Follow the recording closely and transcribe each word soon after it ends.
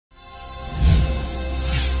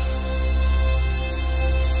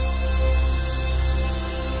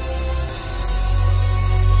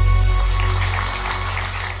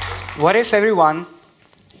What if everyone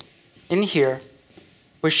in here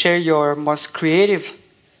will share your most creative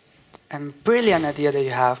and brilliant idea that you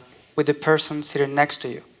have with the person sitting next to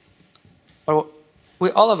you? Or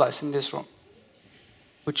with all of us in this room?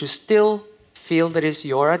 Would you still feel that it's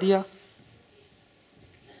your idea?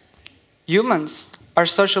 Humans are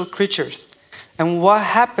social creatures. And what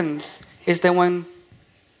happens is that when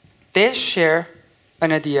they share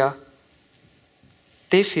an idea,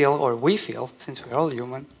 they feel, or we feel, since we're all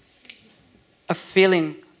human, a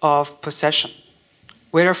feeling of possession.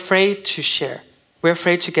 We're afraid to share. We're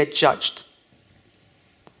afraid to get judged.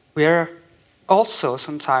 We're also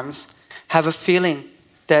sometimes have a feeling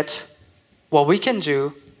that what we can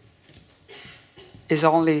do is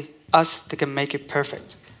only us that can make it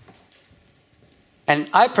perfect. And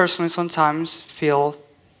I personally sometimes feel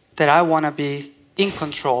that I want to be in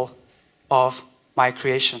control of my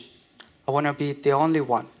creation. I want to be the only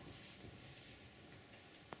one.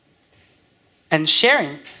 And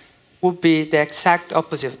sharing would be the exact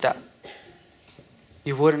opposite of that.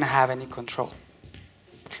 You wouldn't have any control.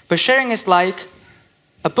 But sharing is like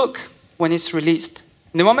a book when it's released.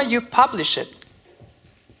 The moment you publish it,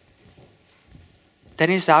 then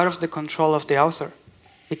it's out of the control of the author.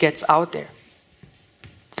 It gets out there.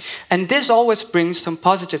 And this always brings some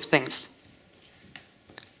positive things.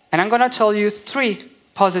 And I'm going to tell you 3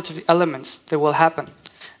 positive elements that will happen,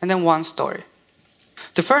 and then 1 story.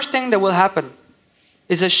 The first thing that will happen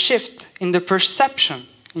is a shift in the perception,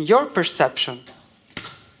 in your perception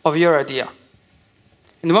of your idea.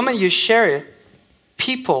 And the moment you share it,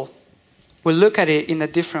 people will look at it in a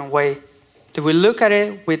different way. They will look at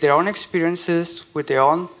it with their own experiences, with their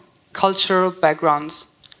own cultural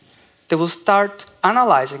backgrounds. They will start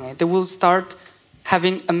analyzing it. They will start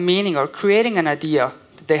having a meaning or creating an idea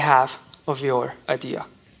that they have of your idea.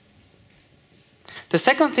 The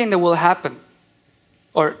second thing that will happen,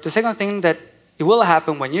 or the second thing that it will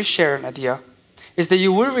happen when you share an idea, is that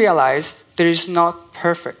you will realize that it's not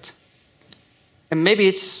perfect. And maybe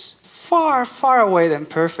it's far, far away than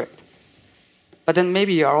perfect. But then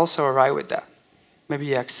maybe you are also all right with that. Maybe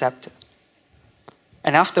you accept it.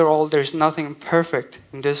 And after all, there's nothing perfect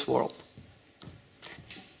in this world.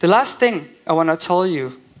 The last thing I want to tell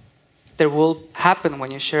you that will happen when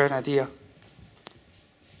you share an idea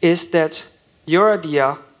is that your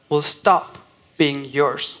idea will stop being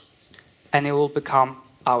yours and it will become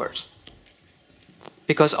ours.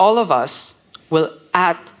 Because all of us will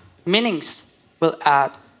add meanings, will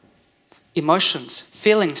add emotions,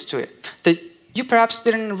 feelings to it that you perhaps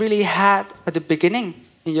didn't really have at the beginning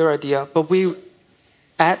in your idea, but we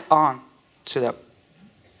add on to them.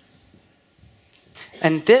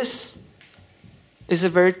 And this is a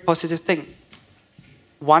very positive thing.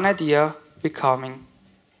 One idea becoming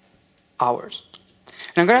ours.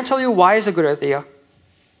 And I'm going to tell you why it's a good idea,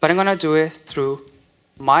 but I'm going to do it through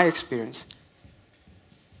my experience.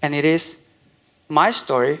 And it is my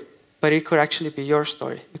story, but it could actually be your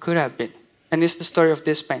story. It could have been. And it's the story of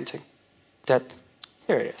this painting. That,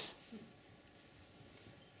 here it is.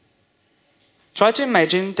 Try to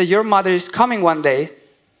imagine that your mother is coming one day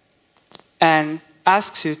and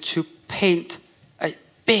asks you to paint a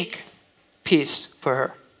big piece for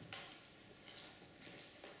her.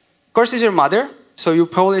 Of course, it's your mother, so you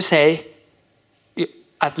probably say,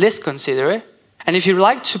 at least consider it. And if you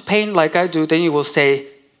like to paint like I do, then you will say,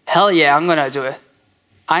 hell yeah, I'm going to do it.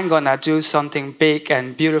 I'm going to do something big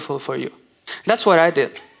and beautiful for you. That's what I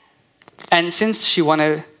did. And since she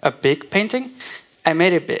wanted a big painting, I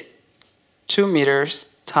made it big. 2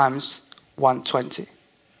 meters times 120.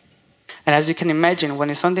 And as you can imagine,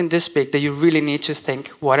 when it's something this big, that you really need to think,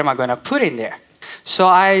 what am I going to put in there? So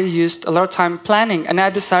I used a lot of time planning, and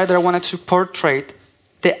I decided that I wanted to portray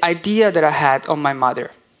the idea that I had of my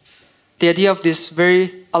mother. The idea of this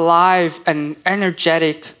very alive and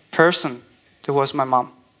energetic person that was my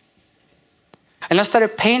mom. And I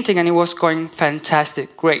started painting, and it was going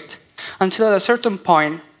fantastic, great. Until at a certain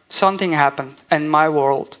point, something happened, and my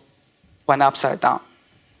world went upside down.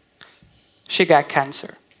 She got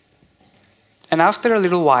cancer. And after a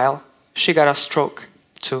little while, she got a stroke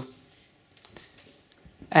too.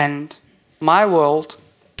 And my world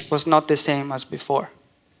was not the same as before.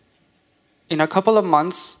 In a couple of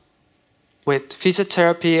months, with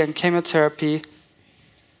physiotherapy and chemotherapy,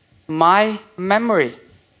 my memory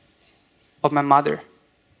of my mother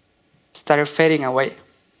started fading away.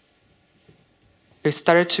 It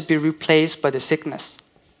started to be replaced by the sickness.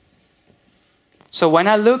 So when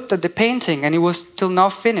I looked at the painting and it was still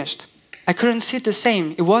not finished, I couldn't see it the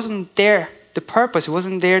same. It wasn't there, the purpose. It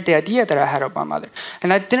wasn't there, the idea that I had of my mother.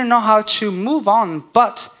 And I didn't know how to move on,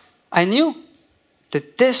 but I knew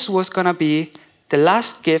that this was going to be the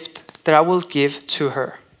last gift that I will give to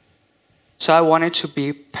her. So I wanted to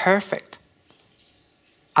be perfect.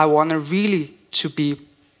 I wanted really to be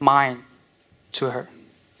mine to her.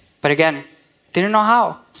 But again, didn't know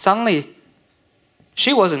how. Suddenly,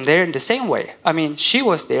 she wasn't there in the same way. I mean, she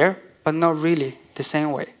was there, but not really the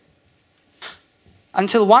same way.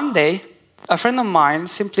 Until one day, a friend of mine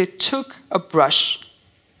simply took a brush,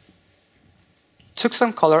 took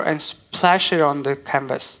some color and splashed it on the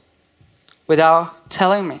canvas without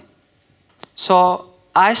telling me. So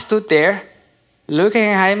I stood there looking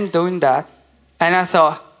at him doing that, and I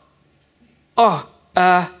thought, oh,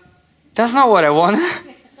 that's not what I want.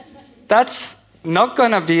 That's not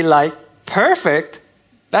gonna be like perfect.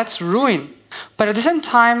 That's ruined. But at the same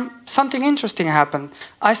time, something interesting happened.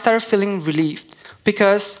 I started feeling relieved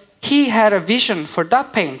because he had a vision for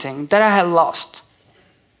that painting that I had lost.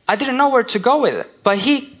 I didn't know where to go with it, but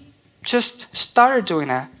he just started doing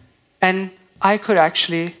it, and I could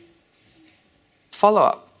actually follow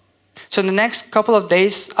up. So in the next couple of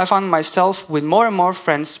days, I found myself with more and more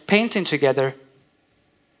friends painting together,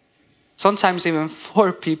 sometimes even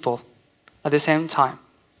 4 people at the same time.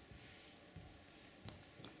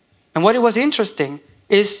 And what was interesting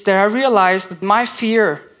is that I realized that my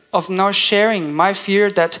fear of not sharing, my fear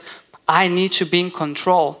that I need to be in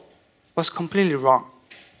control, was completely wrong.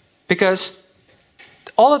 Because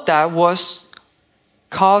all of that was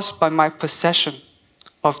caused by my possession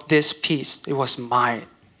of this piece. It was mine.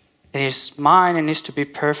 It is mine, it needs to be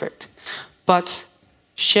perfect. But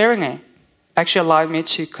sharing it actually allowed me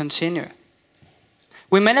to continue.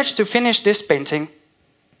 We managed to finish this painting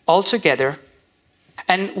all together.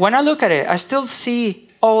 And when I look at it, I still see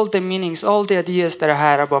all the meanings, all the ideas that I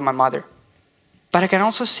had about my mother. But I can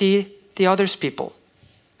also see the other people.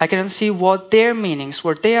 I can see what their meanings,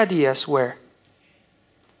 what their ideas were.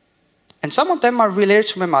 And some of them are related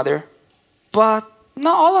to my mother, but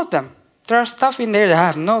not all of them. There are stuff in there that I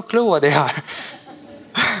have no clue what they are.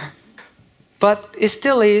 But it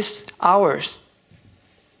still is ours.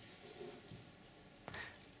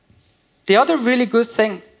 The other really good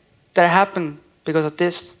thing that happened because of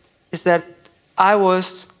this is that I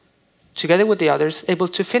was, together with the others, able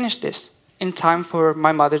to finish this in time for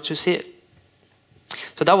my mother to see it.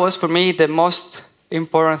 So that was, for me, the most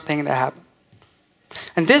important thing that happened.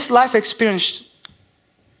 And this life experience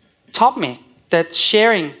taught me that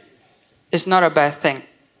sharing is not a bad thing,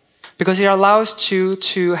 because it allows you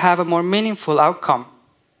to have a more meaningful outcome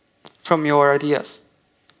from your ideas.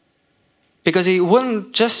 Because it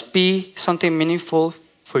wouldn't just be something meaningful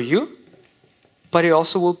for you, but it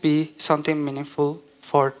also will be something meaningful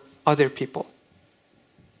for other people.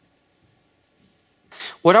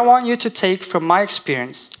 What I want you to take from my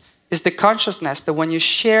experience is the consciousness that when you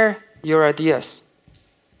share your ideas,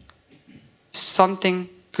 something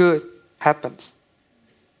good happens,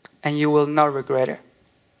 and you will not regret it.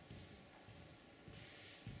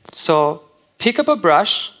 So pick up a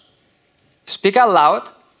brush, speak out loud,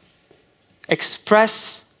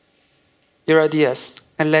 express your ideas,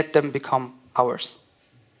 and let them become ours.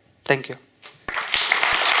 Thank you.